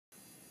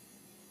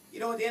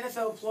You know, with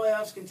the NFL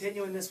playoffs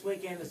continuing this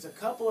weekend, there's a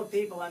couple of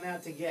people I'm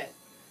out to get.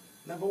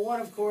 Number one,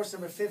 of course,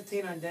 number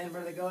 15 on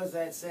Denver, that goes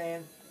that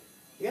saying.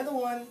 The other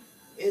one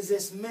is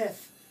this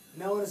myth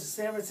known as the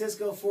San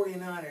Francisco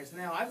 49'ers.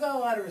 Now, I've got a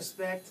lot of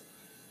respect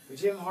for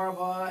Jim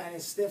Harbaugh and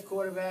his stiff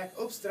quarterback.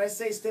 Oops, did I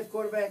say stiff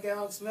quarterback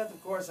Alex Smith?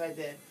 Of course I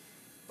did.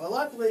 But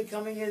luckily,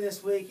 coming in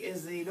this week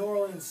is the New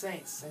Orleans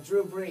Saints and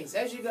Drew Brees.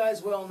 As you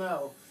guys well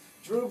know,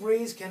 Drew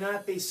Brees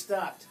cannot be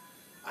stopped.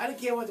 I don't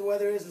care what the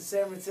weather is in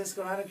San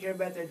Francisco, and I don't care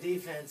about their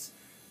defense.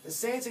 The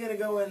Saints are going to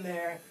go in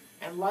there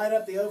and light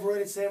up the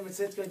overrated San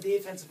Francisco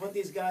defense and put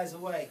these guys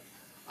away.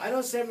 I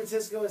know San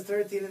Francisco is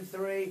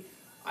 13-3.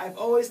 I've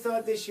always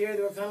thought this year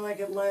they were kind of like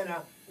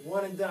Atlanta,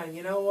 one and done.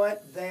 You know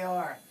what? They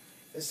are.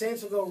 The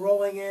Saints will go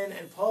rolling in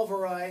and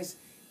pulverize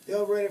the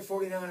overrated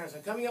 49'ers.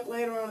 And coming up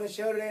later on in the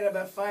show today at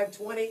about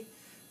 5:20,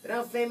 the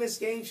now famous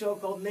game show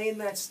called Name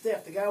That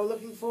Stiff. The guy we're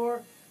looking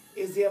for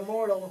is the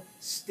immortal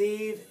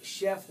Steve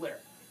Scheffler.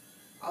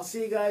 I'll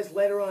see you guys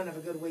later on. Have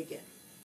a good weekend.